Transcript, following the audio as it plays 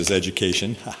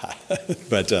Education,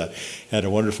 but had a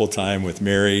wonderful time with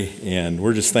Mary, and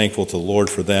we're just thankful to the Lord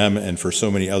for them and for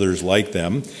so many others like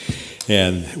them.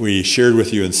 And we shared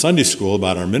with you in Sunday school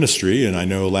about our ministry, and I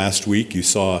know last week you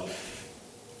saw,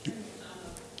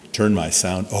 turn my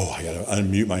sound, I gotta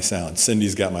unmute my sound.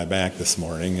 Cindy's got my back this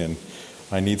morning, and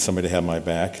I need somebody to have my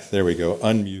back. There we go,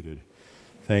 unmuted.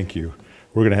 Thank you.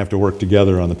 We're going to have to work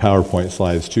together on the PowerPoint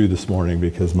slides too this morning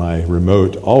because my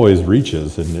remote always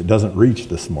reaches and it doesn't reach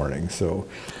this morning. So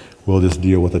we'll just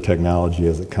deal with the technology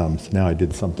as it comes. Now I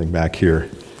did something back here.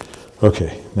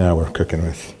 Okay, now we're cooking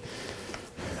with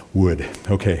wood.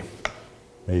 Okay,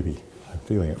 maybe. I'm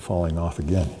feeling it falling off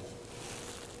again.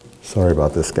 Sorry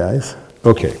about this, guys.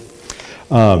 Okay.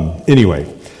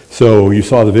 Anyway, so you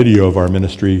saw the video of our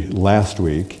ministry last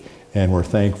week. And we're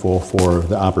thankful for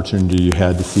the opportunity you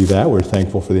had to see that. We're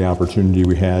thankful for the opportunity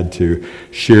we had to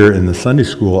share in the Sunday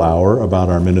school hour about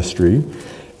our ministry.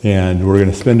 And we're going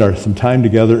to spend some time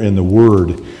together in the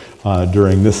Word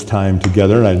during this time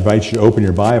together. And I invite you to open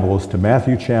your Bibles to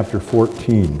Matthew chapter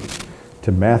 14.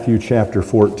 To Matthew chapter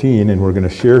 14, and we're going to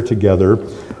share together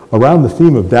around the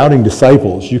theme of doubting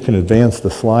disciples. You can advance the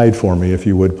slide for me if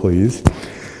you would, please.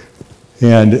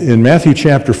 And in Matthew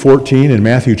chapter 14 and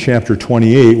Matthew chapter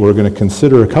 28, we're going to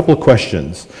consider a couple of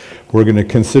questions. We're going to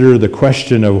consider the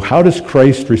question of how does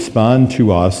Christ respond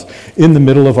to us in the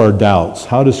middle of our doubts?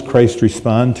 How does Christ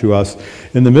respond to us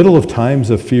in the middle of times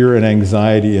of fear and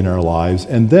anxiety in our lives?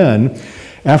 And then,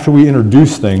 after we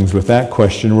introduce things with that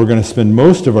question, we're going to spend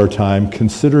most of our time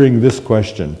considering this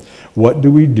question. What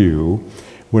do we do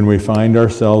when we find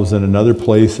ourselves in another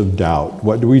place of doubt?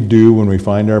 What do we do when we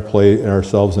find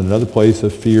ourselves in another place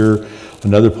of fear,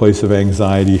 another place of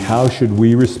anxiety? How should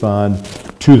we respond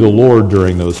to the Lord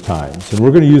during those times? And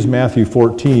we're going to use Matthew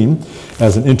 14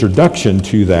 as an introduction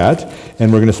to that,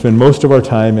 and we're going to spend most of our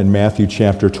time in Matthew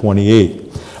chapter 28.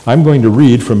 I'm going to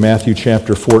read from Matthew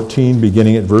chapter 14,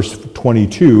 beginning at verse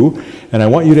 22, and I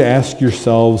want you to ask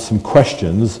yourselves some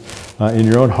questions in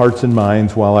your own hearts and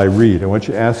minds while I read. I want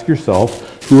you to ask yourself,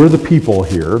 who are the people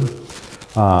here?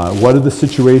 What are the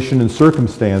situation and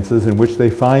circumstances in which they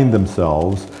find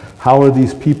themselves? How are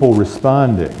these people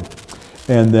responding?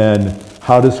 And then,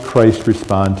 how does Christ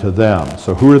respond to them?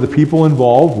 So who are the people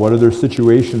involved? What are their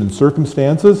situation and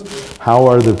circumstances? How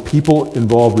are the people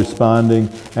involved responding?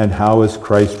 And how is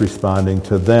Christ responding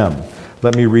to them?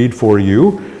 Let me read for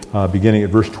you, beginning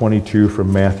at verse 22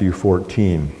 from Matthew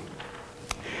 14.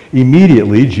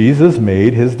 Immediately Jesus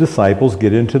made his disciples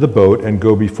get into the boat and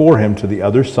go before him to the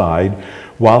other side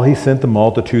while he sent the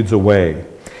multitudes away.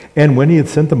 And when he had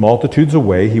sent the multitudes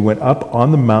away, he went up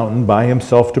on the mountain by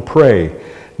himself to pray.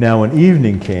 Now when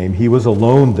evening came, he was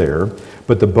alone there,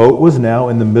 but the boat was now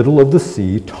in the middle of the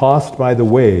sea, tossed by the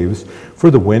waves,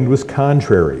 for the wind was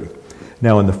contrary.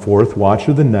 Now in the fourth watch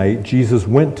of the night, Jesus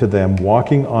went to them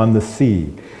walking on the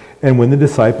sea. And when the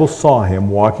disciples saw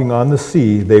him walking on the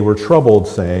sea, they were troubled,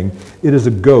 saying, "It is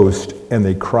a ghost," and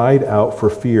they cried out for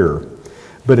fear.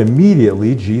 But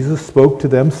immediately Jesus spoke to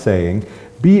them, saying,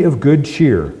 "Be of good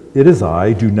cheer. It is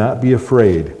I. Do not be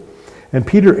afraid." And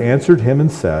Peter answered him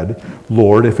and said,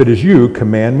 "Lord, if it is you,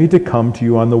 command me to come to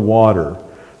you on the water."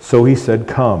 So he said,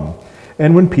 "Come."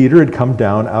 And when Peter had come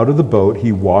down out of the boat,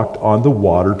 he walked on the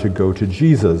water to go to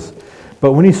Jesus.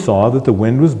 But when he saw that the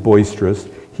wind was boisterous,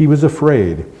 he was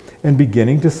afraid. And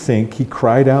beginning to sink, he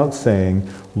cried out, saying,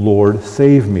 "Lord,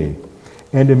 save me."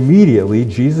 And immediately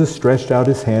Jesus stretched out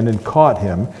his hand and caught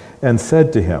him, and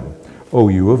said to him, "O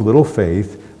you of little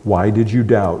faith, why did you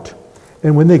doubt?"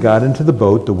 And when they got into the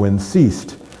boat, the wind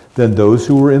ceased. Then those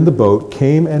who were in the boat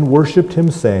came and worshipped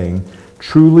him, saying,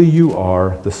 "Truly you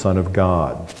are the Son of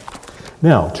God."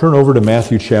 Now, turn over to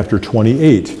Matthew chapter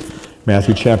 28.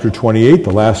 Matthew chapter 28,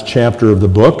 the last chapter of the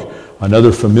book.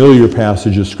 Another familiar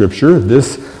passage of Scripture.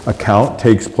 This account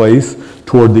takes place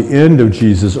toward the end of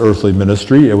Jesus' earthly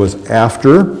ministry. It was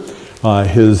after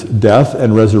his death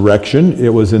and resurrection.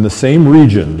 It was in the same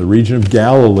region, the region of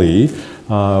Galilee,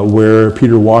 where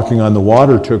Peter walking on the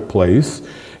water took place.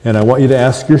 And I want you to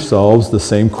ask yourselves the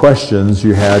same questions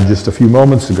you had just a few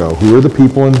moments ago. Who are the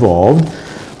people involved?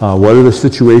 What are the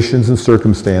situations and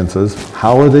circumstances?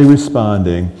 How are they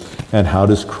responding? And how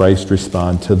does Christ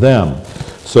respond to them?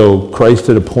 So Christ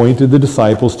had appointed the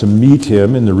disciples to meet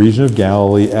him in the region of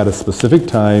Galilee at a specific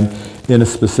time in a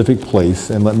specific place.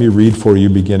 And let me read for you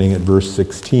beginning at verse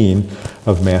 16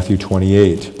 of Matthew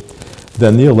 28.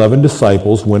 Then the 11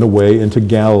 disciples went away into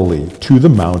Galilee to the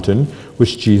mountain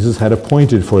which Jesus had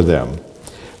appointed for them.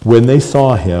 When they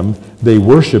saw him, they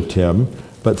worshipped him,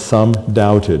 but some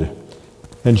doubted.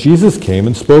 And Jesus came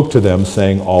and spoke to them,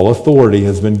 saying, "All authority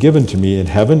has been given to me in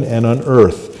heaven and on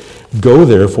earth. Go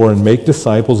therefore and make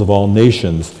disciples of all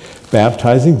nations,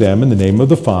 baptizing them in the name of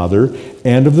the Father,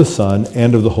 and of the Son,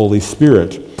 and of the Holy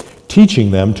Spirit,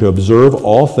 teaching them to observe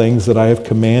all things that I have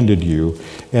commanded you.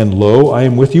 And lo, I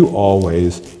am with you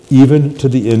always, even to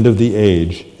the end of the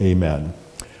age. Amen.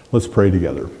 Let's pray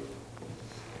together.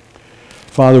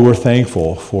 Father, we're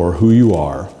thankful for who you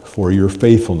are, for your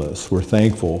faithfulness. We're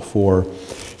thankful for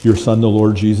your Son, the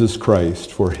Lord Jesus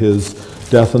Christ, for his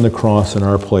death on the cross in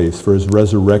our place, for his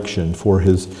resurrection, for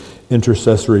his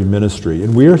intercessory ministry.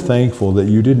 And we are thankful that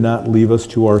you did not leave us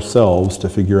to ourselves to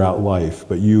figure out life,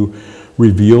 but you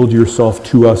revealed yourself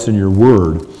to us in your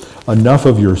word, enough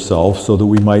of yourself so that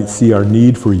we might see our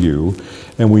need for you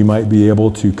and we might be able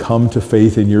to come to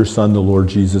faith in your Son, the Lord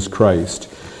Jesus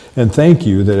Christ. And thank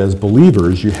you that as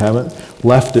believers, you haven't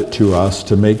left it to us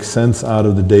to make sense out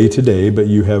of the day-to-day, but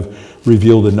you have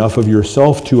revealed enough of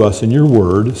yourself to us in your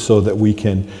word so that we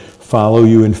can follow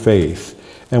you in faith.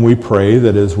 And we pray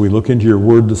that as we look into your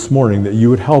word this morning, that you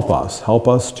would help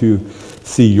us to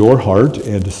see your heart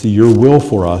and to see your will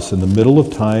for us in the middle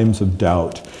of times of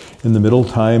doubt, in the middle of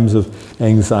times of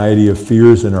anxiety, of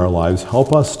fears in our lives.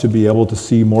 Help us to be able to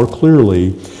see more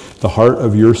clearly the heart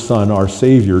of your Son, our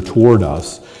Savior, toward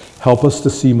us. Help us to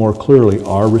see more clearly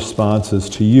our responses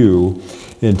to you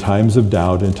in times of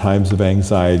doubt, in times of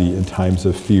anxiety, in times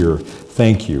of fear.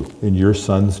 Thank you. In your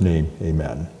Son's name,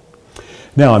 amen.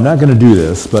 Now, I'm not going to do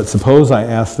this, but suppose I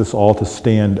ask us all to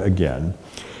stand again.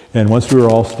 And once we were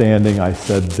all standing, I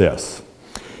said this.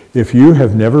 If you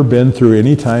have never been through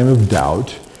any time of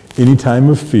doubt, any time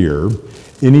of fear,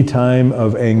 any time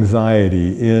of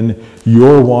anxiety in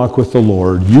your walk with the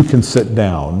Lord, you can sit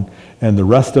down, and the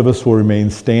rest of us will remain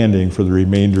standing for the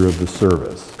remainder of the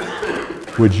service.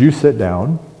 Would you sit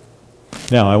down?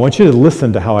 Now, I want you to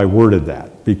listen to how I worded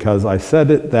that, because I said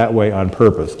it that way on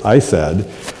purpose. I said,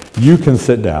 you can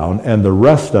sit down, and the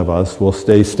rest of us will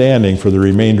stay standing for the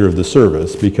remainder of the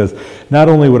service, because not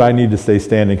only would I need to stay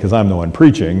standing because I'm the one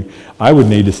preaching, I would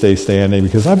need to stay standing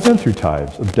because I've been through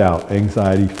times of doubt,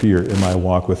 anxiety, fear in my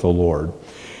walk with the Lord.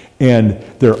 And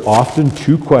there are often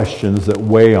two questions that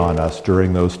weigh on us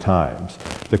during those times.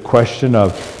 The question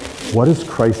of, what does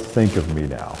Christ think of me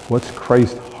now? What's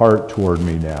Christ's heart toward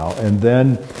me now? And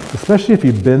then, especially if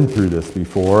you've been through this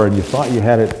before and you thought you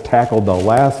had it tackled the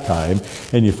last time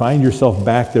and you find yourself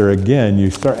back there again,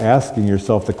 you start asking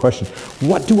yourself the question,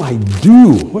 what do I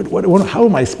do? How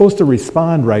am I supposed to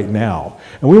respond right now?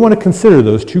 And we want to consider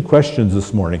those two questions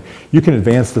this morning. You can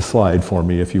advance the slide for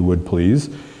me if you would, please.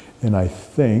 And I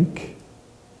think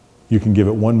you can give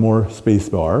it one more space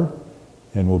bar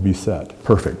and we'll be set.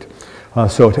 Perfect.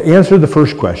 So to answer the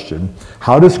first question,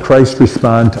 how does Christ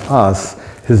respond to us,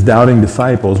 his doubting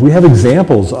disciples? We have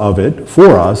examples of it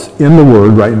for us in the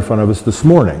Word right in front of us this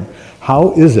morning.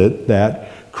 How is it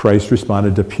that Christ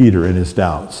responded to Peter in his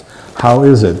doubts? How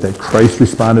is it that Christ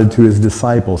responded to his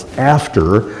disciples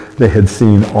after they had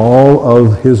seen all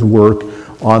of his work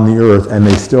on the earth and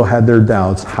they still had their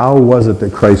doubts? How was it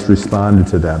that Christ responded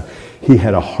to them? He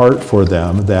had a heart for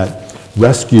them that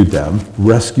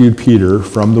rescued Peter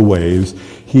from the waves.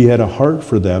 He had a heart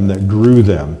for them that grew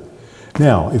them.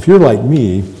 Now, if you're like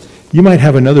me, you might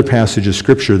have another passage of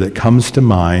Scripture that comes to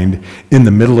mind in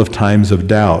the middle of times of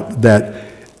doubt that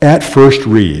at first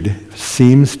read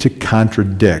seems to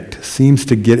contradict, seems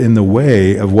to get in the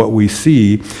way of what we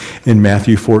see in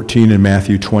Matthew 14 and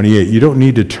Matthew 28. You don't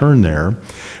need to turn there,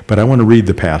 but I want to read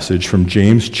the passage from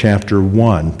James chapter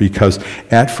 1, because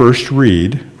at first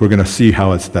read, we're going to see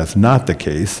how that's not the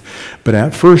case, but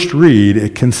at first read,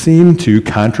 it can seem to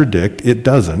contradict, it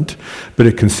doesn't, but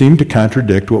it can seem to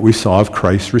contradict what we saw of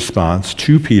Christ's response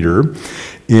to Peter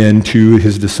and to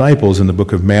his disciples in the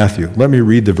book of Matthew. Let me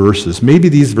read the verses. Maybe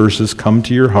these verses come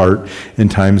to your heart in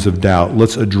times of doubt.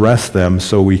 Let's address them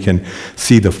so we can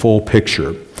see the full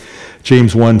picture.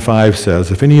 James 1:5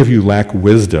 says, if any of you lack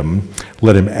wisdom,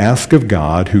 let him ask of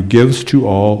God, who gives to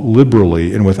all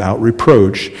liberally and without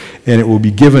reproach, and it will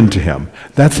be given to him.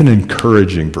 That's an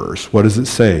encouraging verse. What does it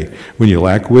say? When you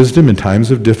lack wisdom in times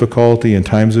of difficulty, in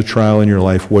times of trial in your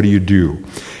life, what do?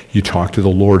 You talk to the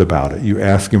Lord about it. You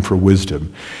ask him for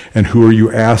wisdom. And who are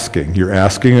you asking? You're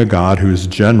asking a God who is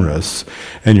generous,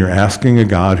 and you're asking a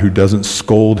God who doesn't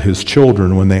scold his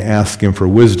children when they ask him for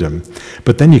wisdom.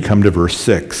 But then you come to verse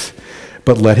 6.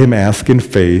 But let him ask in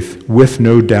faith with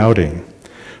no doubting.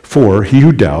 For he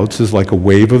who doubts is like a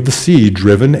wave of the sea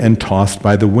driven and tossed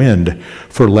by the wind.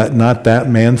 For let not that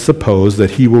man suppose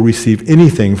that he will receive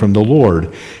anything from the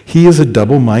Lord. He is a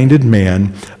double-minded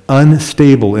man,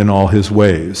 unstable in all his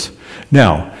ways.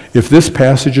 Now, if this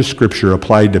passage of Scripture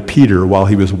applied to Peter while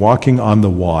he was walking on the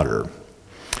water,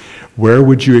 where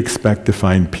would you expect to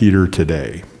find Peter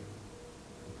today?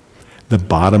 the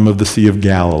bottom of the Sea of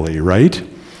Galilee, right?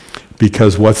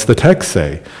 Because what's the text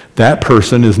say? That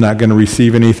person is not going to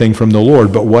receive anything from the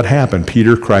Lord. But what happened?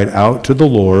 Peter cried out to the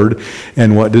Lord,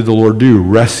 and what did the Lord do?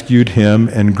 Rescued him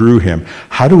and grew him.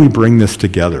 How do we bring this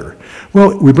together?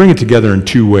 Well, we bring it together in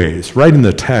two ways. Right in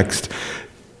the text,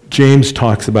 James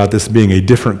talks about this being a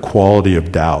different quality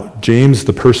of doubt. James,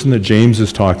 the person that James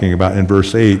is talking about in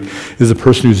verse 8, is a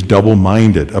person who's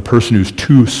double-minded, a person who's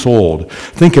two-souled.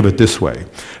 Think of it this way.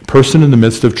 A person in the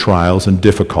midst of trials and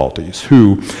difficulties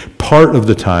who part of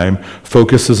the time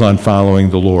focuses on following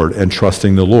the Lord and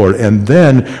trusting the Lord. And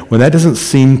then when that doesn't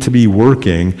seem to be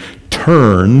working,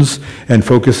 turns and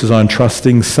focuses on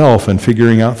trusting self and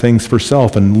figuring out things for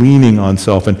self and leaning on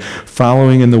self and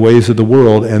following in the ways of the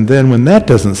world. And then when that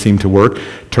doesn't seem to work,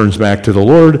 turns back to the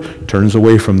Lord, turns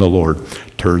away from the Lord,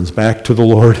 turns back to the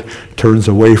Lord, turns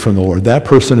away from the Lord. That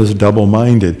person is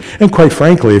double-minded. And quite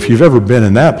frankly, if you've ever been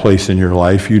in that place in your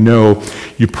life, you know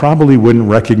you probably wouldn't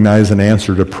recognize an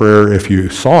answer to prayer if you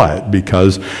saw it,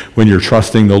 because when you're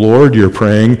trusting the Lord, you're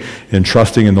praying and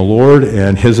trusting in the Lord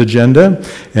and his agenda.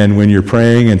 And when you're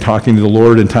praying and talking to the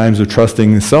Lord in times of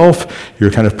trusting self, you're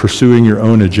kind of pursuing your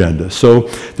own agenda. So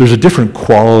there's a different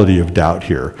quality of doubt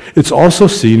here. It's also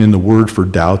seen in the word for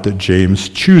doubt that James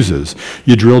chooses.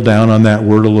 You drill down on that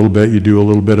word a little bit, you do a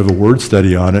little bit of a word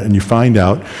study on it, and you find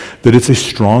out that it's a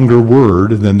stronger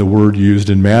word than the word used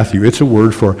in Matthew. It's a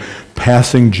word for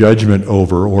passing judgment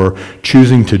over or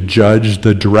choosing to judge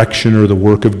the direction or the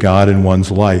work of God in one's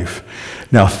life.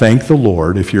 Now, thank the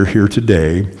Lord if you're here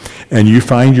today and you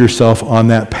find yourself on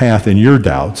that path in your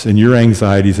doubts and your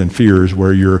anxieties and fears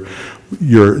where you're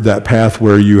that path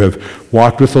where you have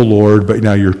walked with the Lord, but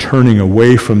now you're turning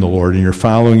away from the Lord and you're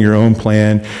following your own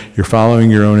plan, you're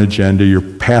following your own agenda, you're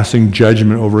passing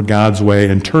judgment over God's way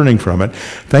and turning from it.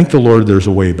 Thank the Lord there's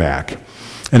a way back.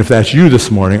 And if that's you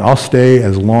this morning, I'll stay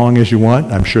as long as you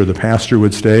want. I'm sure the pastor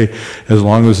would stay as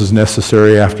long as is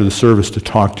necessary after the service to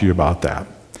talk to you about that.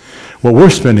 What we're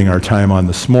spending our time on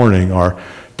this morning are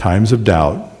times of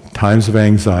doubt, times of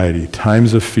anxiety,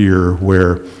 times of fear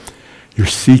where you're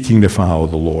seeking to follow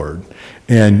the Lord.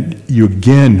 And you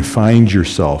again find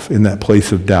yourself in that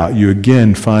place of doubt. You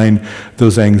again find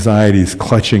those anxieties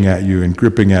clutching at you and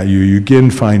gripping at you. You again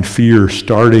find fear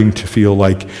starting to feel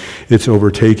like it's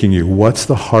overtaking you. What's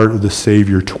the heart of the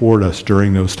Savior toward us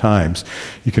during those times?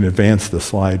 You can advance the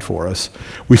slide for us.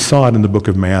 We saw it in the book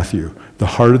of Matthew. The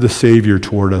heart of the Savior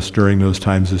toward us during those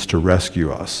times is to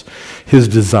rescue us. His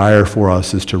desire for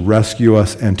us is to rescue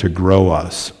us and to grow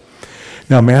us.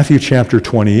 Now, Matthew chapter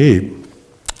 28,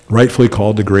 rightfully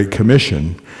called the Great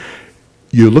Commission,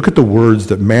 you look at the words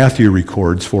that Matthew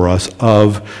records for us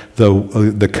of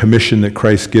the commission that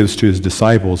Christ gives to his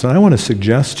disciples. And I want to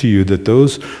suggest to you that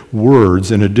those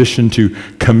words, in addition to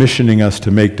commissioning us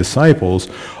to make disciples,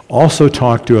 also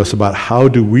talk to us about how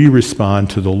do we respond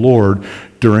to the Lord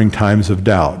during times of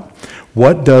doubt.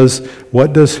 What does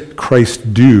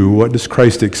Christ do? What does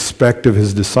Christ expect of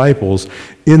his disciples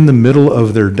in the middle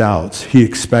of their doubts? He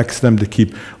expects them to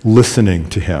keep listening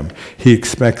to him. He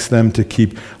expects them to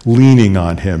keep leaning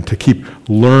on him, to keep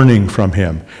learning from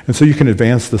him. And so you can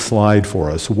advance the slide for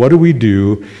us. What do we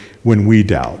do when we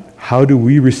doubt? How do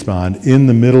we respond in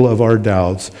the middle of our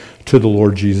doubts to the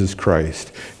Lord Jesus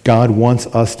Christ? God wants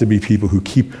us to be people who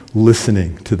keep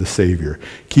listening to the Savior,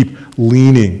 keep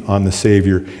leaning on the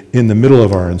Savior in the middle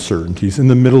of our uncertainties, in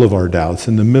the middle of our doubts,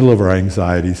 in the middle of our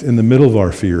anxieties, in the middle of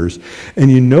our fears. And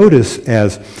you notice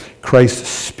as Christ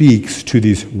speaks to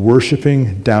these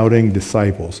worshiping, doubting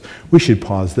disciples, we should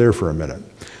pause there for a minute.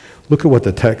 Look at what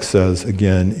the text says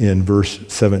again in verse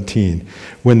 17.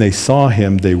 When they saw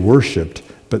him, they worshiped,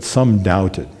 but some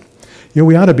doubted. You know,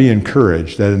 we ought to be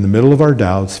encouraged that in the middle of our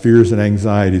doubts, fears, and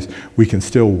anxieties, we can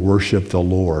still worship the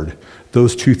Lord.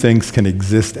 Those two things can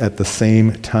exist at the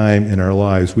same time in our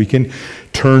lives. We can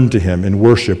turn to him in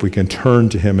worship. We can turn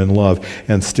to him in love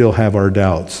and still have our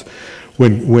doubts.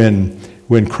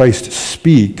 When Christ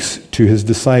speaks to his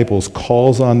disciples,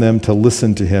 calls on them to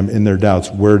listen to him in their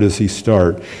doubts, where does he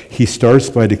start? He starts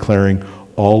by declaring,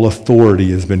 all authority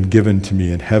has been given to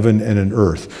me in heaven and in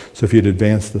earth. So if you'd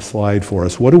advance the slide for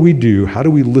us. What do we do? How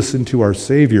do we listen to our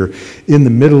Savior in the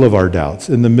middle of our doubts,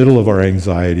 in the middle of our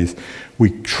anxieties?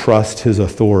 We trust his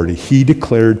authority. He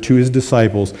declared to his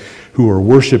disciples who were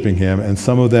worshiping him, and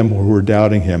some of them who were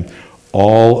doubting him,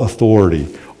 all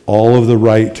authority, all of the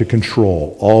right to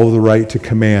control, all of the right to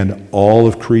command, all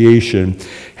of creation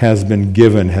has been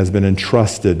given, has been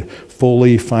entrusted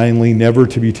fully, finally, never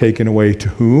to be taken away. To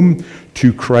whom?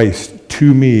 To Christ,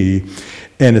 to me.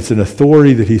 And it's an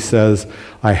authority that he says,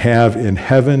 I have in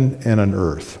heaven and on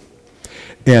earth.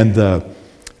 And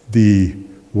the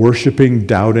Worshiping,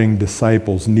 doubting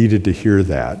disciples needed to hear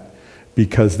that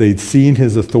because they'd seen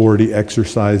his authority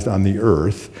exercised on the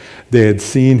earth. They had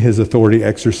seen his authority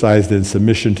exercised in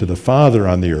submission to the Father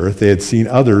on the earth. They had seen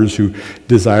others who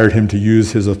desired him to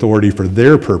use his authority for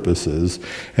their purposes,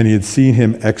 and he had seen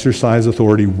him exercise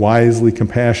authority wisely,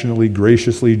 compassionately,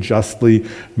 graciously, justly,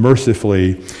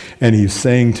 mercifully, and he's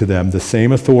saying to them, the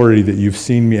same authority that you've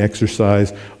seen me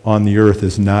exercise on the earth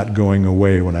is not going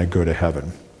away when I go to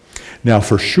heaven. Now,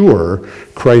 for sure,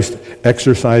 Christ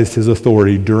exercised his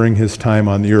authority during his time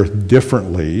on the earth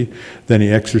differently than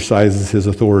he exercises his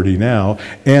authority now.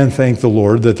 And thank the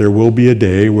Lord that there will be a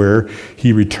day where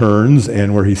he returns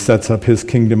and where he sets up his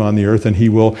kingdom on the earth and he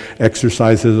will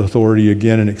exercise his authority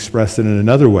again and express it in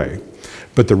another way.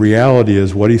 But the reality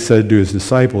is what he said to his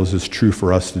disciples is true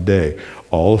for us today.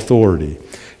 All authority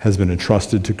has been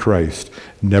entrusted to Christ,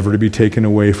 never to be taken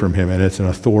away from him, and it's an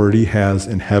authority he has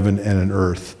in heaven and in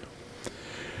earth.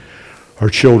 Our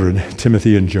children,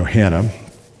 Timothy and Johanna,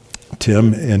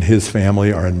 Tim and his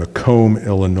family are in Macomb,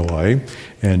 Illinois,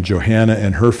 and Johanna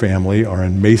and her family are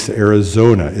in Mesa,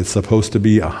 Arizona. It's supposed to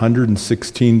be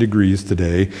 116 degrees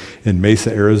today in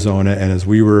Mesa, Arizona, and as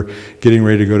we were getting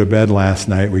ready to go to bed last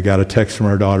night, we got a text from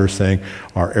our daughter saying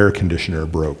our air conditioner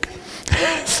broke.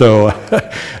 So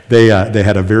they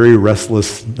had a very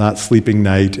restless, not sleeping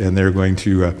night, and they're going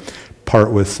to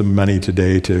part with some money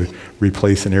today to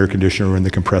replace an air conditioner when the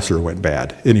compressor went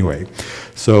bad. Anyway,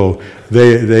 so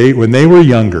when they were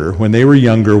younger,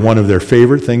 one of their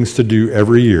favorite things to do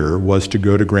every year was to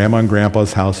go to Grandma and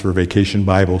Grandpa's house for vacation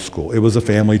Bible school. It was a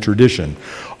family tradition.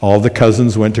 All the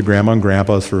cousins went to Grandma and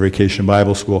Grandpa's for vacation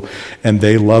Bible school, and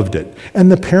they loved it. And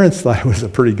the parents thought it was a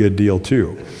pretty good deal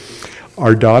too.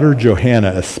 Our daughter Johanna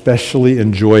especially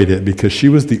enjoyed it because she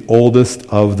was the oldest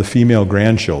of the female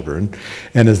grandchildren,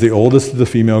 and as the oldest of the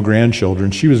female grandchildren,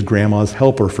 she was Grandma's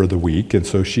helper for the week, and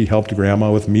so she helped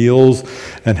Grandma with meals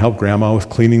and helped Grandma with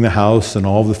cleaning the house and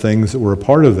all the things that were a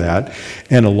part of that.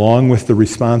 And along with the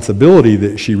responsibility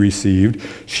that she received,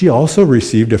 she also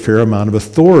received a fair amount of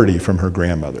authority from her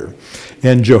grandmother.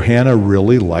 And Johanna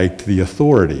really liked the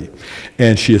authority.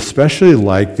 And she especially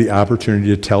liked the opportunity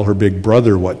to tell her big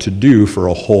brother what to do for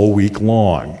a whole week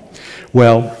long.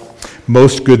 Well,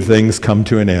 most good things come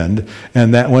to an end,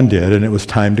 and that one did, and it was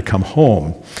time to come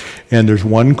home. And there's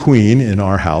one queen in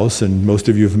our house, and most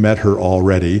of you have met her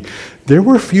already. There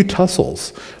were a few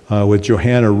tussles with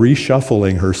Johanna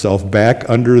reshuffling herself back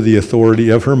under the authority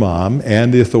of her mom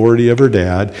and the authority of her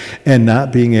dad and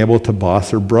not being able to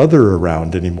boss her brother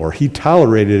around anymore. He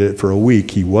tolerated it for a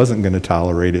week. He wasn't going to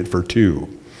tolerate it for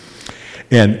 2.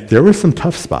 And there were some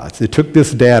tough spots. It took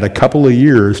this dad a couple of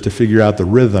years to figure out the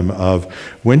rhythm of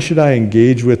when should I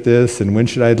engage with this and when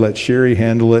should I let Sherry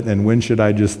handle it and when should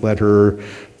I just let her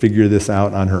figure this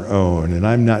out on her own. And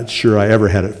I'm not sure I ever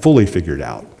had it fully figured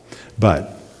out.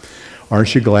 But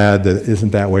aren't you glad that it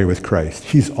isn't that way with Christ?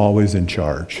 He's always in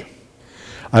charge.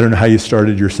 I don't know how you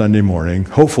started your Sunday morning.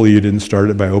 Hopefully you didn't start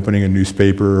it by opening a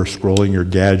newspaper or scrolling your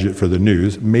gadget for the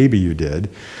news. Maybe you did.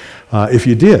 If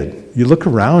you did, you look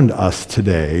around us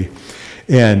today,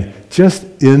 and just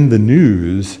in the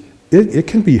news, it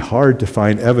can be hard to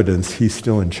find evidence he's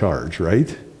still in charge,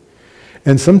 right?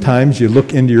 And sometimes you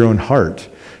look into your own heart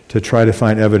to try to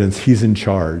find evidence he's in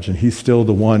charge and he's still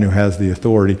the one who has the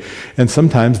authority. And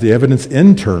sometimes the evidence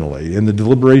internally, in the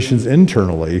deliberations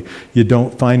internally, you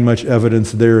don't find much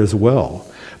evidence there as well.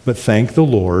 But thank the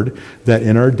Lord that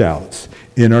in our doubts,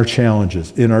 in our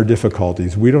challenges, in our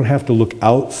difficulties, we don't have to look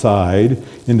outside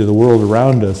into the world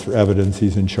around us for evidence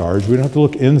he's in charge. We don't have to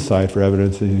look inside for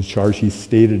evidence that he's in charge. He's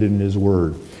stated in his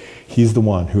word. He's the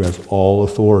one who has all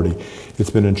authority. It's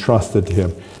been entrusted to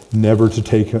him, never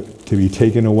to be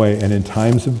taken away. And in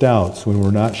times of doubts, when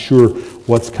we're not sure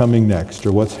what's coming next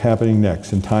or what's happening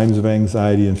next, in times of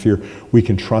anxiety and fear, we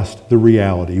can trust the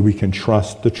reality. We can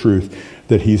trust the truth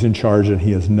that he's in charge and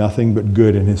he has nothing but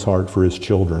good in his heart for his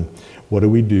children. What do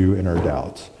we do in our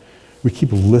doubts? We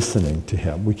keep listening to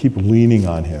him. We keep leaning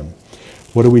on him.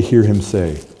 What do we hear him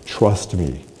say? Trust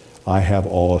me. I have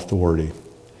all authority.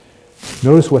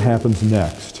 Notice what happens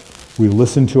next. We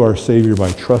listen to our Savior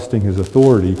by trusting his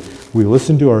authority. We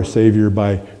listen to our Savior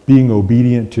by being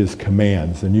obedient to his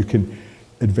commands. And you can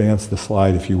advance the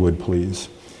slide if you would, please.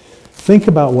 Think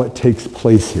about what takes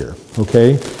place here,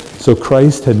 okay? So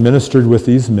Christ had ministered with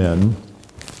these men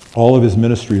all of his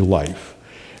ministry life.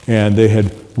 And they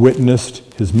had witnessed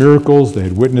his miracles. They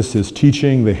had witnessed his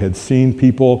teaching. They had seen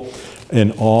people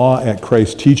in awe at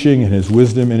Christ's teaching and his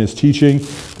wisdom in his teaching.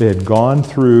 They had gone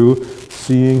through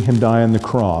seeing him die on the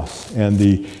cross and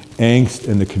the angst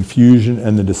and the confusion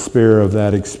and the despair of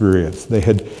that experience. They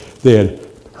had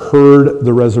heard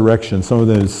the resurrection. Some of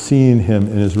them had seen him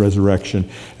in his resurrection,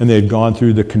 and they had gone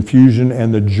through the confusion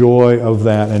and the joy of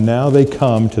that. And now they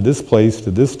come to this place,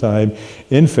 to this time,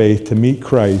 in faith, to meet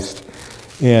Christ.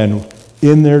 And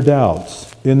in their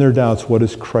doubts, what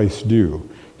does Christ do?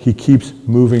 He keeps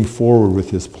moving forward with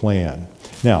his plan.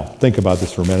 Now, think about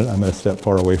this for a minute. I'm going to step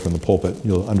far away from the pulpit.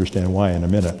 You'll understand why in a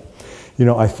minute.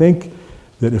 I think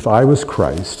that if I was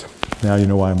Christ, now you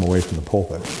know why I'm away from the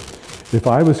pulpit. If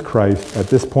I was Christ, at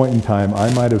this point in time,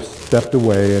 I might have stepped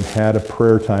away and had a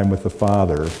prayer time with the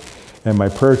Father, and my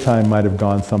prayer time might have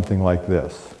gone something like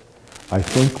this. I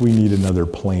think we need another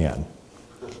plan.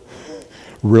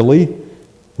 Really?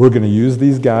 We're going to use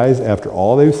these guys after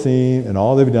all they've seen and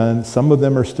all they've done. Some of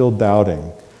them are still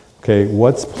doubting. Okay,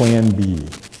 what's plan B?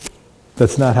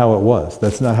 That's not how it was.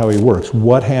 That's not how he works.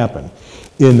 What happened?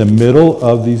 In the middle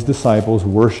of these disciples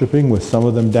worshiping with some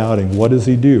of them doubting, what does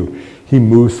he do? He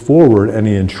moves forward and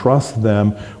he entrusts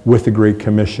them with the Great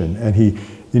Commission, and he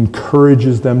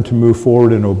encourages them to move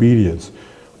forward in obedience.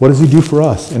 What does he do for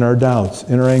us in our doubts,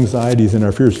 in our anxieties, in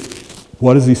our fears?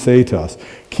 What does he say to us?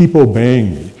 Keep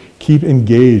obeying me. Keep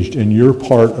engaged in your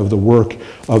part of the work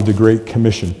of the Great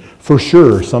Commission. For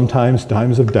sure, sometimes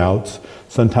times of doubts,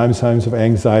 sometimes times of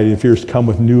anxiety and fears come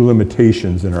with new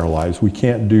limitations in our lives. We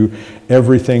can't do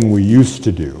everything we used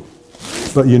to do.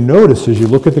 But you notice as you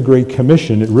look at the Great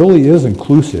Commission, it really is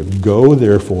inclusive. Go,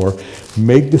 therefore,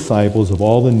 make disciples of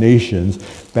all the nations,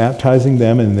 baptizing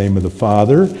them in the name of the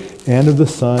Father and of the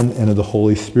Son and of the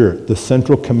Holy Spirit. The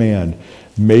central command,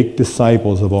 make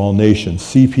disciples of all nations.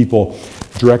 See people,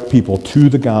 direct people to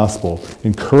the gospel,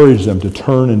 encourage them to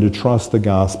turn and to trust the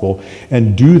gospel,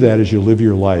 and do that as you live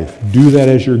your life. Do that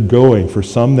as you're going. For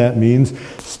some that means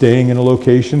staying in a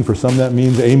location. For some that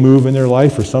means a move in their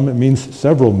life. For some it means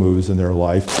several moves in their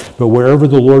life. But wherever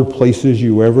the Lord places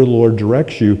you, wherever the Lord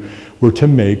directs you, we're to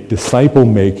make disciple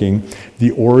making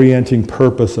the orienting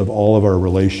purpose of all of our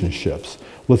relationships.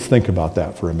 Let's think about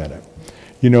that for a minute.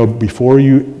 Before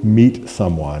you meet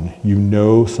someone, you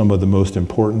know some of the most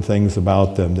important things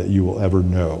about them that you will ever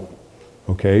know,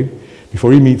 okay?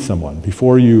 Before you meet someone,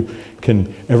 before you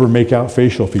can ever make out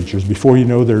facial features, before you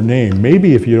know their name,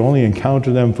 maybe if you only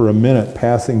encounter them for a minute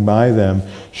passing by them,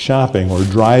 shopping, or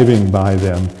driving by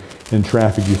them in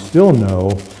traffic, you still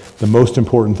know the most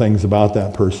important things about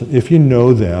that person if you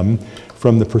know them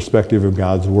from the perspective of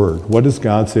God's Word. What does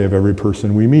God say of every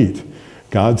person we meet?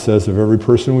 God says of every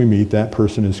person we meet, that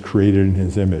person is created in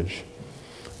his image.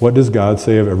 What does God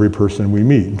say of every person we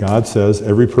meet? God says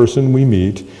every person we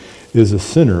meet is a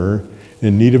sinner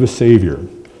in need of a Savior.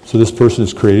 So this person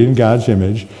is created in God's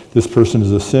image. This person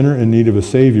is a sinner in need of a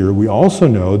Savior. We also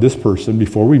know this person,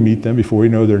 before we meet them, before we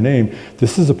know their name,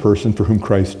 this is a person for whom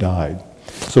Christ died.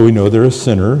 So we know they're a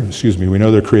sinner, we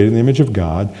know they're created in the image of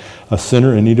God, a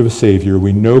sinner in need of a Savior.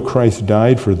 We know Christ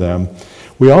died for them.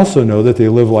 We also know that they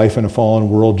live life in a fallen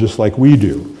world just like we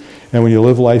do. And when you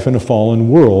live life in a fallen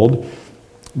world,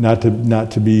 not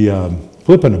to be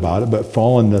flippant about it, but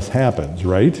fallenness happens,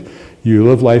 right? You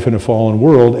live life in a fallen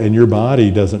world and your body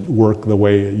doesn't work the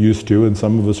way it used to, and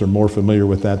some of us are more familiar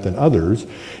with that than others.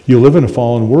 You live in a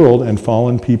fallen world and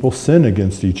fallen people sin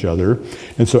against each other.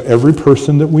 And so every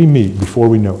person that we meet, before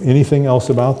we know anything else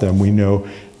about them, we know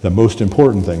the most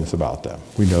important things about them.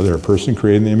 We know they're a person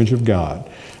created in the image of God.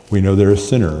 We know they're a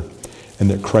sinner and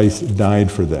that Christ died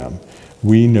for them.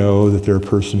 We know that they're a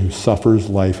person who suffers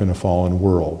life in a fallen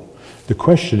world. The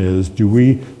question is, do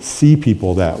we see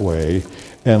people that way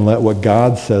and let what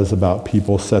God says about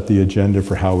people set the agenda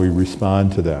for how we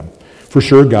respond to them? For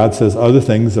sure, God says other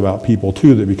things about people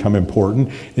too that become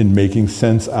important in making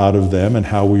sense out of them and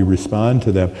how we respond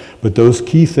to them. But those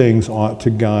key things ought to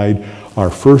guide our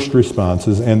first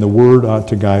responses, and the Word ought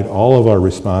to guide all of our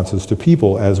responses to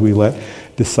people as we let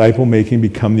disciple making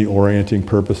become the orienting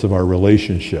purpose of our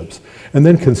relationships. And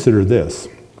then consider this.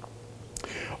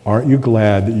 Aren't you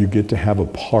glad that you get to have a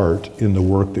part in the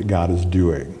work that God is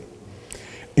doing?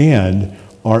 And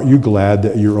aren't you glad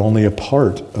that you're only a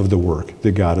part of the work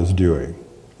that God is doing?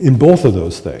 In both of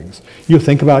those things. You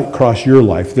think about across your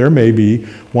life, there may be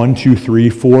 1, 2, 3,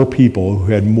 4 people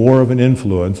who had more of an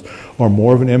influence or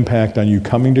more of an impact on you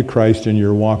coming to Christ in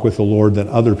your walk with the Lord than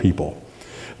other people.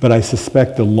 But I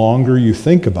suspect the longer you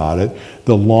think about it,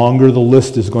 the longer the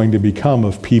list is going to become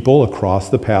of people across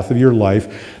the path of your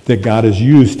life that God has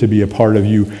used to be a part of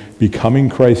you becoming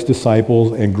Christ's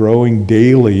disciples and growing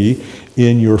daily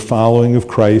in your following of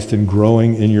Christ and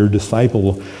growing in your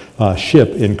discipleship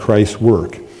in Christ's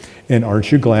work. And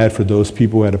aren't you glad for those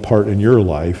people who had a part in your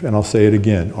life? And I'll say it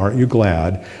again, aren't you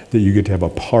glad that you get to have a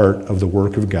part of the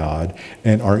work of God?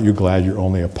 And aren't you glad you're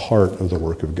only a part of the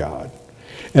work of God?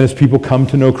 And as people come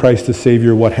to know Christ as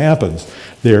Savior, what happens?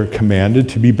 They're commanded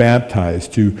to be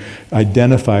baptized, to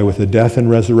identify with the death and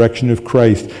resurrection of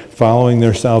Christ, following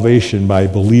their salvation by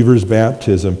believers'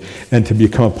 baptism, and to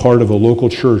become a part of a local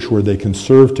church where they can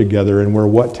serve together and where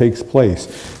what takes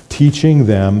place? Teaching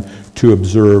them to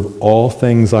observe all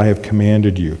things I have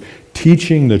commanded you.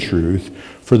 Teaching the truth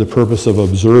for the purpose of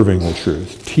observing the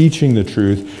truth. Teaching the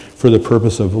truth for the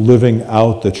purpose of living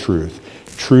out the truth.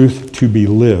 Truth to be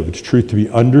lived, truth to be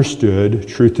understood,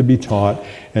 truth to be taught,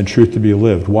 and truth to be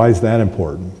lived. Why is that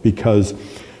important? Because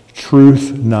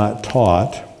truth not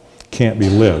taught can't be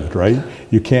lived, right?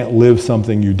 You can't live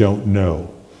something you don't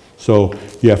know. So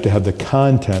you have to have the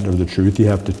content of the truth, you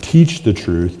have to teach the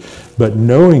truth, but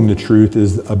knowing the truth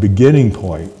is a beginning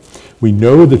point. We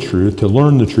know the truth, to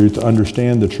learn the truth, to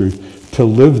understand the truth, to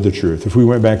live the truth. If we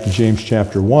went back to James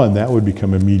chapter 1, that would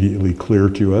become immediately clear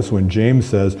to us when James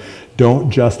says, don't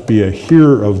just be a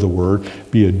hearer of the word,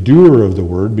 be a doer of the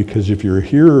word, because if you're a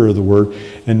hearer of the word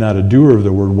and not a doer of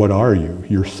the word, what are you?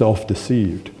 You're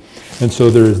self-deceived. And so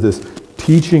there is this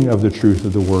teaching of the truth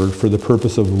of the word for the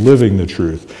purpose of living the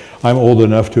truth. I'm old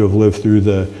enough to have lived through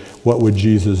the "what would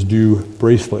Jesus do"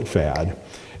 bracelet fad.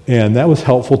 And that was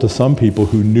helpful to some people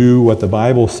who knew what the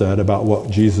Bible said about what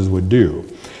Jesus would do.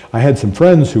 I had some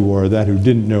friends who wore that who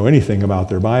didn't know anything about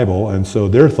their Bible, and so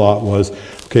their thought was,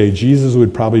 okay, Jesus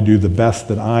would probably do the best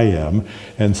that I am,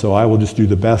 and so I will just do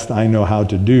the best I know how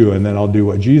to do, and then I'll do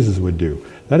what Jesus would do.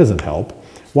 That doesn't help.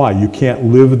 Why? You can't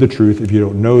live the truth if you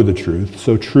don't know the truth.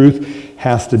 So truth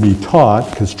has to be taught,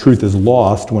 because truth is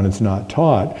lost when it's not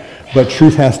taught, but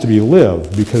truth has to be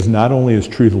lived, because not only is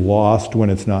truth lost when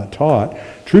it's not taught,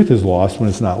 truth is lost when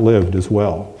it's not lived as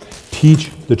well.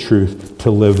 Teach the truth to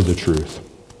live the truth.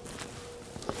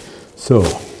 So,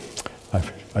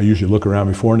 I usually look around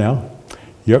before now.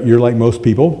 Yep, you're like most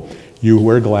people. You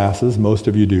wear glasses, most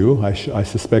of you do. I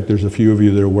suspect there's a few of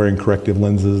you that are wearing corrective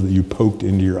lenses that you poked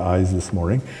into your eyes this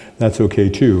morning. That's okay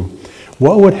too.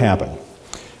 What would happen?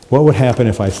 What would happen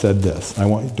if I said this?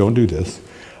 Don't do this.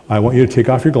 I want you to take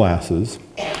off your glasses,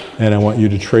 and I want you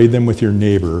to trade them with your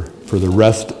neighbor for the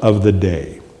rest of the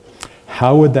day.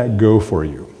 How would that go for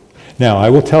you? Now,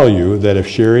 I will tell you that if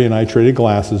Sherry and I traded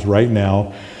glasses right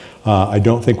now, I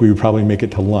don't think we would probably make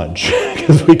it to lunch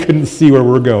because we couldn't see where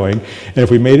we're going. And if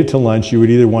we made it to lunch, you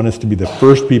would either want us to be the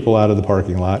first people out of the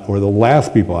parking lot or the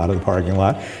last people out of the parking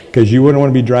lot, because you wouldn't want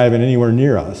to be driving anywhere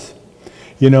near us.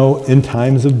 You know, in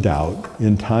times of doubt,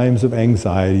 in times of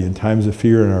anxiety, in times of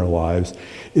fear in our lives,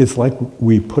 it's like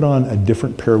we put on a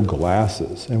different pair of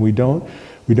glasses and we don't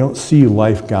see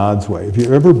life God's way. Have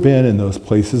you ever been in those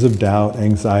places of doubt,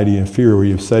 anxiety, and fear where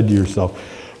you've said to yourself,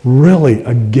 really,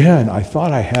 again, I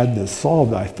thought I had this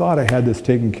solved. I thought I had this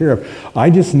taken care of.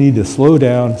 I just need to slow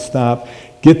down, stop,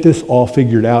 get this all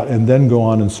figured out, and then go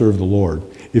on and serve the Lord.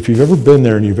 If you've ever been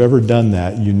there and you've ever done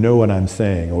that, you know what I'm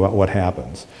saying about what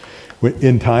happens.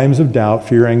 In times of doubt,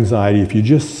 fear, anxiety, if you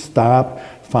just stop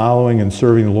following and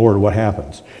serving the Lord, what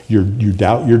happens? You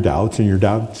doubt your doubts, and your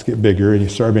doubts get bigger, and you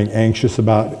start being anxious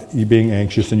about you being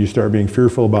anxious, and you start being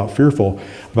fearful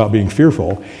about being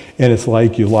fearful. And it's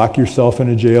like you lock yourself in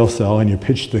a jail cell and you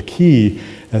pitch the key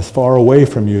as far away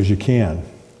from you as you can.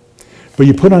 But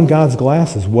you put on God's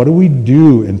glasses. What do we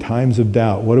do in times of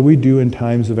doubt? What do we do in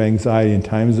times of anxiety, in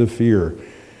times of fear?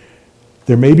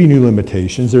 There may be new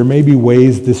limitations. There may be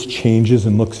ways this changes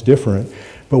and looks different.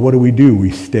 But what do?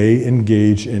 We stay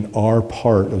engaged in our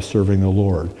part of serving the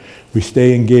Lord. We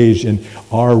stay engaged in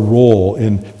our role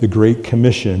in the Great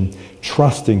Commission,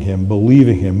 trusting Him,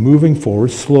 believing Him, moving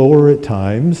forward, slower at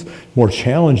times, more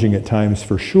challenging at times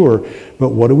for sure. But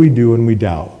what do we do when we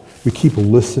doubt? We keep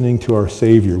listening to our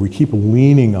Savior. We keep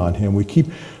leaning on Him. We keep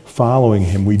following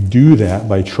Him. We do that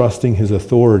by trusting His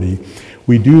authority.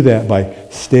 We do that by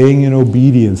staying in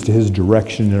obedience to His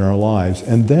direction in our lives.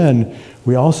 And then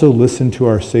we also listen to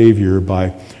our Savior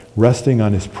by resting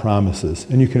on His promises.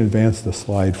 And you can advance the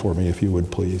slide for me if you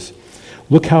would, please.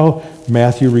 Look how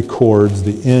Matthew records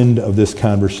the end of this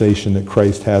conversation that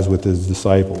Christ has with His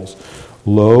disciples.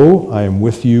 Lo, I am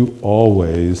with you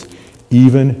always,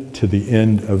 even to the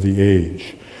end of the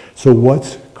age. So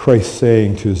what's Christ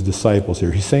saying to His disciples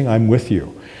here? He's saying, I'm with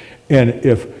you. And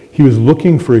if He was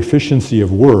looking for efficiency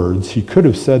of words, He could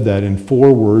have said that in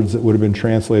 4 words that would have been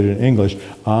translated in English,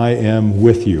 I am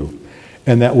with you.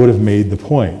 And that would have made the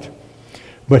point.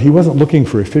 But He wasn't looking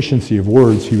for efficiency of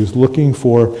words. He was looking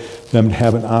for them to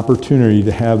have an opportunity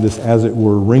to have this, as it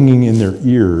were, ringing in their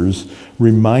ears,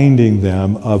 reminding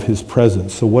them of His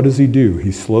presence. So what does He do?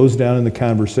 He slows down in the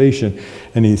conversation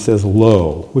and He says,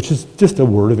 lo, which is just a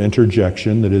word of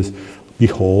interjection that is,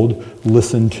 behold,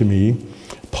 listen to me.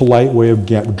 polite way of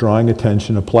drawing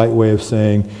attention, a polite way of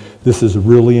saying, this is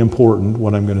really important,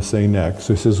 what I'm going to say next.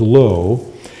 So he says, lo.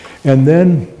 And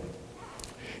then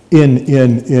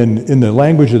in the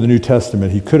language of the New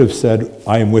Testament, he could have said,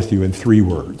 I am with you in 3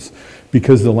 words.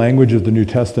 Because the language of the New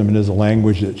Testament is a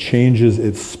language that changes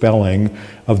its spelling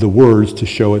of the words to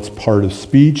show it's part of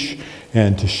speech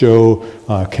and to show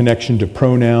connection to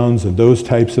pronouns and those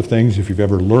types of things. If you've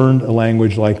ever learned a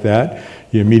language like that,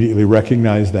 you immediately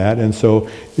recognize that. And so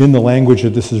in the language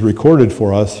that this is recorded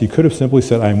for us, he could have simply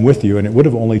said, I'm with you, and it would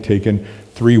have only taken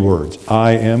 3 words.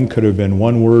 I am could have been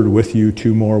 1 word, with you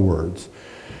 2 more words.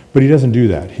 But he doesn't do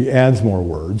that. He adds more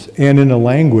words. And in a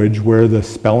language where the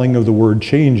spelling of the word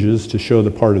changes to show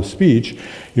the part of speech,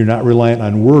 you're not reliant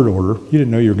on word order. You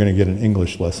didn't know you were going to get an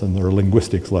English lesson or a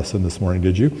linguistics lesson this morning,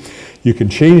 did you? You can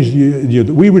change,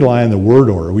 we rely on the word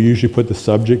order. We usually put the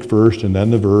subject first and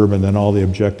then the verb and then all the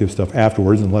objective stuff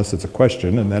afterwards, unless it's a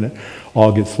question, and then it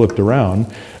all gets flipped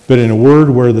around. But in a word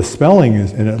where the spelling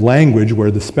is, in a language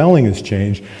where the spelling is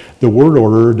changed, the word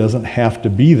order doesn't have to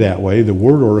be that way. The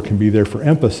word order can be there for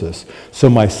emphasis. So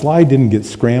my slide didn't get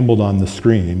scrambled on the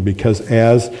screen because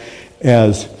as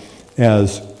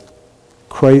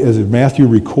Matthew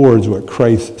records what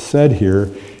Christ said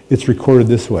here, it's recorded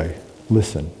this way.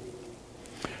 Listen,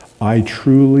 I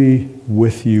truly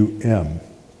with you am.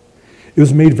 It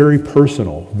was made very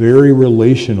personal, very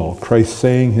relational. Christ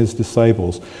saying his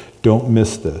disciples, don't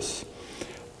miss this.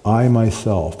 I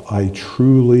myself, I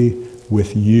truly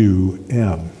with you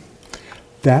am.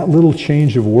 That little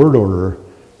change of word order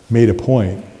made a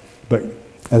point, but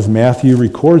as Matthew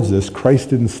records this, Christ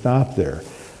didn't stop there.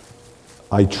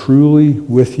 I truly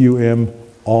with you am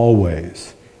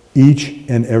always, each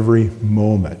and every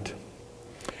moment.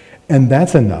 And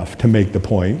that's enough to make the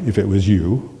point, if it was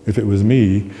you, if it was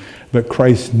me, but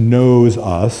Christ knows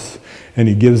us and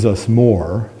he gives us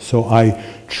more. So I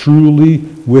truly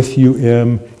with you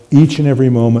am each and every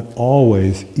moment,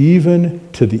 always,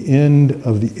 even to the end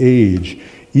of the age,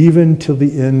 even till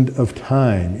the end of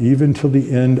time, even till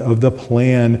the end of the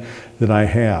plan that I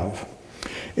have.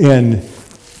 And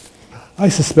I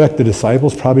suspect the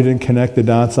disciples probably didn't connect the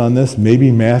dots on this.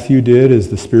 Maybe Matthew did as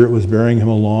the Spirit was bearing him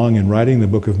along in writing the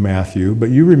book of Matthew. But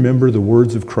you remember the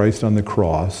words of Christ on the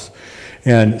cross.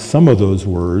 And some of those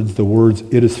words, the words,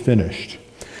 it is finished.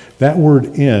 That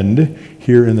word end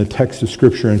here in the text of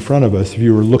Scripture in front of us, if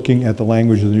you were looking at the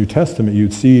language of the New Testament,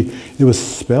 you'd see it was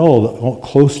spelled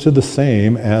close to the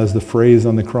same as the phrase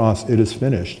on the cross, it is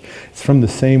finished. It's from the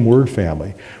same word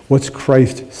family. What's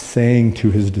Christ saying to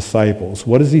his disciples?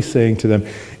 What is he saying to them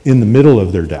in the middle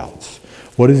of their doubts?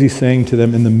 What is he saying to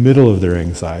them in the middle of their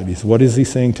anxieties? What is he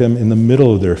saying to them in the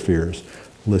middle of their fears?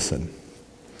 Listen,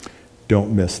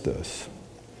 don't miss this.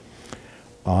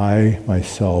 I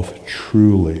myself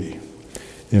truly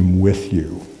am with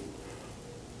you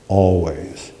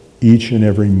always, each and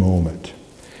every moment,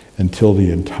 until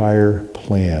the entire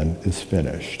plan is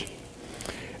finished.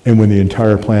 And when the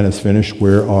entire plan is finished,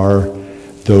 where are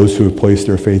those who have placed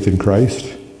their faith in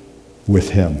Christ?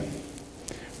 With him.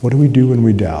 What do we do when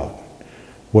we doubt?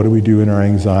 What do we do in our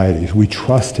anxieties? We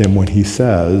trust him when he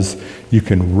says, you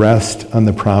can rest on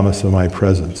the promise of my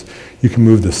presence. You can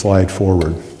move the slide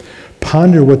forward.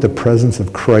 Ponder what the presence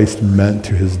of Christ meant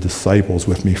to his disciples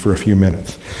with me for a few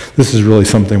minutes. This is really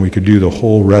something we could do the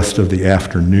whole rest of the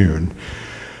afternoon.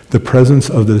 The presence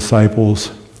of the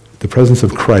disciples, the presence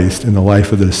of Christ in the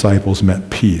life of the disciples meant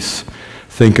peace.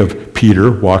 Think of Peter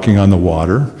walking on the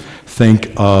water.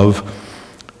 Think of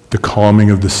the calming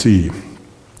of the sea.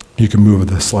 You can move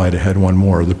the slide ahead one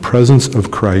more. The presence of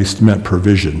Christ meant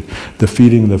provision, the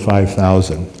feeding of the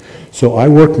 5,000. So I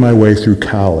worked my way through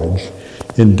college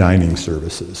in dining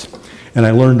services. And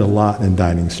I learned a lot in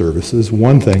dining services.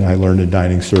 One thing I learned in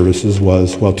dining services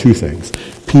was, well, 2 things.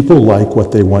 People like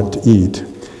what they want to eat,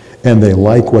 and they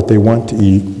like what they want to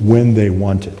eat when they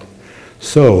want it.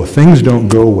 So things don't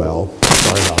go well.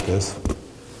 Sorry about this.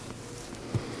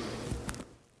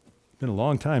 It's been a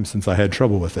long time since I had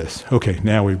trouble with this. Okay,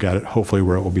 now we've got it hopefully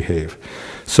where it will behave.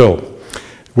 So,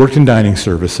 worked in dining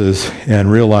services and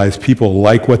realized people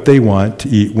like what they want to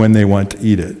eat when they want to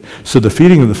eat it. So the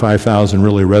feeding of the 5,000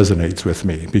 really resonates with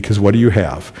me because what do you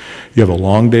have? You have a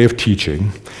long day of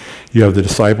teaching. You have the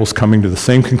disciples coming to the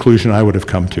same conclusion I would have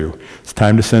come to. It's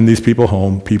time to send these people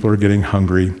home. People are getting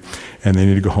hungry and they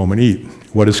need to go home and eat.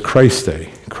 What does Christ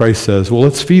say? Christ says, well,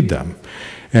 let's feed them.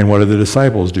 And what do the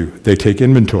disciples do? They take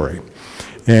inventory.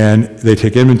 And they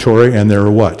take inventory and there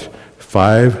are what?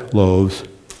 5 loaves,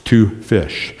 2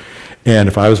 fish. And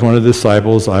if I was one of the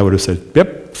disciples, I would have said,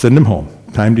 yep, send them home.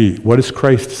 Time to eat. What does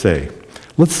Christ say?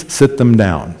 Let's sit them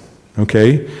down.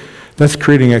 Okay? That's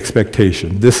creating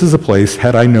expectation. This is a place,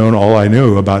 had I known all I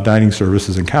knew about dining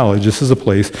services in college, this is a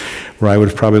place where I would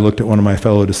have probably looked at one of my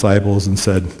fellow disciples and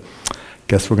said,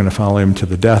 guess we're going to follow him to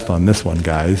the death on this one,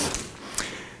 guys.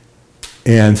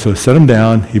 And so set him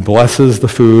down, he blesses the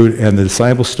food, and the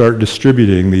disciples start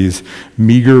distributing these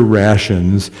meager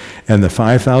rations, and the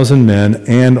 5,000 men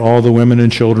and all the women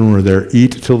and children were there,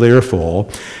 eat till they are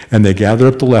full, and they gather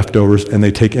up the leftovers, and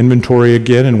they take inventory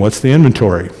again, and what's the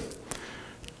inventory?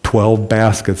 12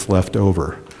 baskets left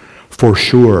over. For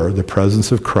sure, the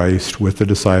presence of Christ with the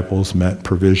disciples meant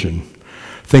provision.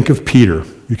 Think of Peter.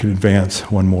 You can advance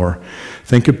one more.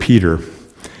 Think of Peter.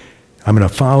 I'm going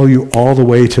to follow you all the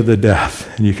way to the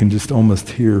death. And you can just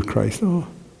almost hear Christ, oh,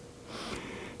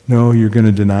 no, you're going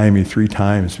to deny me 3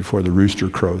 times before the rooster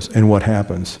crows. And what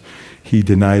happens? He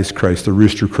denies Christ. The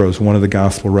rooster crows. One of the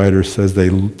gospel writers says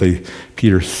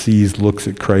Peter sees, looks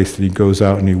at Christ, and he goes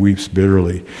out and he weeps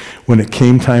bitterly. When it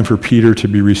came time for Peter to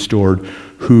be restored,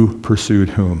 who pursued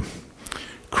whom?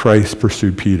 Christ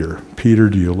pursued Peter. Peter,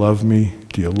 do you love me?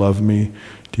 Do you love me?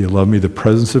 Do you love me? The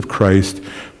presence of Christ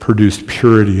produced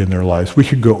purity in their lives. We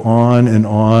could go on and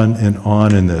on and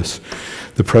on in this.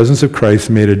 The presence of Christ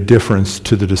made a difference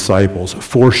to the disciples.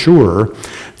 For sure,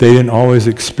 they didn't always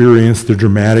experience the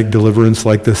dramatic deliverance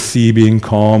like the sea being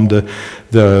calmed,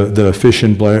 the fish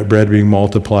and bread being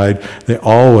multiplied. They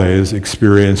always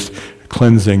experienced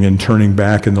cleansing and turning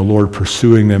back and the Lord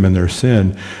pursuing them in their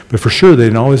sin. But for sure, they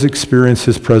didn't always experience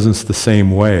his presence the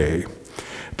same way.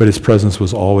 But his presence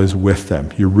was always with them.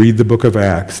 You read the book of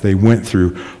Acts, they went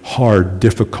through hard,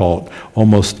 difficult,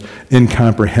 almost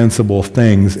incomprehensible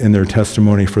things in their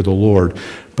testimony for the Lord.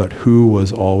 But who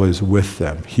was always with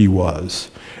them? He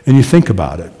was. And you think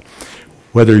about it.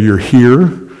 Whether you're here,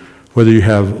 whether you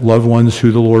have loved ones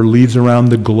who the Lord leads around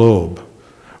the globe,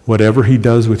 whatever he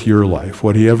does with your life,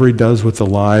 whatever he does with the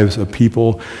lives of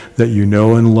people that you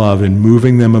know and love and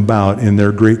moving them about in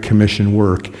their Great Commission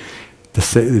work,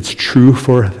 it's true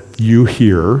for you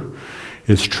here.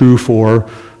 It's true for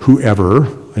whoever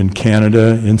in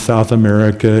Canada, in South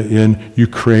America, in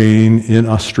Ukraine, in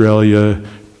Australia.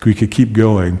 We could keep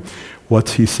going.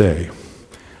 What's he say?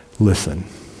 Listen.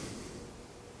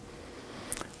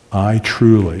 I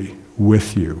truly,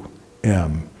 with you,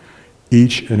 am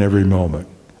each and every moment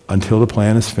until the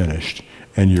plan is finished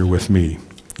and you're with me.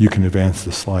 You can advance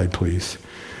the slide, please.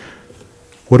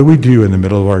 What do we do in the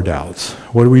middle of our doubts?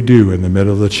 What do we do in the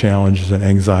middle of the challenges and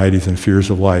anxieties and fears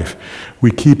of life? We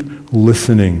keep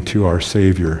listening to our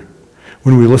Savior.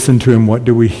 When we listen to him, what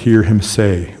do we hear him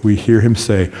say? We hear him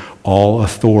say, all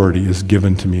authority is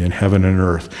given to me in heaven and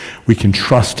earth. We can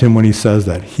trust him when he says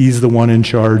that. He's the one in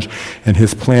charge, and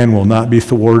his plan will not be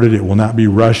thwarted. It will not be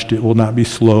rushed. It will not be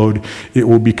slowed. It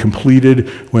will be completed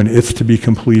when it's to be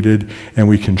completed, and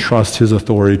we can trust his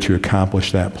authority to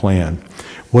accomplish that plan.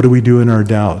 What do we do in our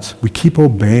doubts? We keep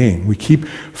obeying. We keep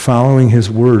following his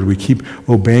word. We keep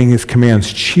obeying his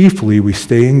commands. Chiefly, we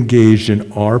stay engaged in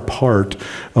our part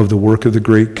of the work of the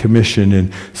Great Commission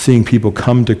and seeing people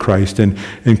come to Christ and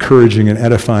encouraging and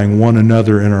edifying one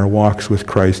another in our walks with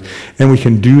Christ. And we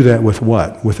can do that with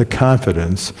what? With a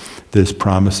confidence this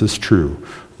promise is true.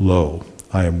 Lo,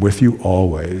 I am with you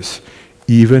always,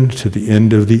 even to the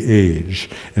end of the age.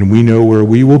 And we know where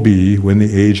we will be when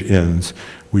the age ends.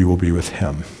 We will be with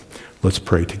him. Let's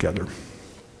pray together.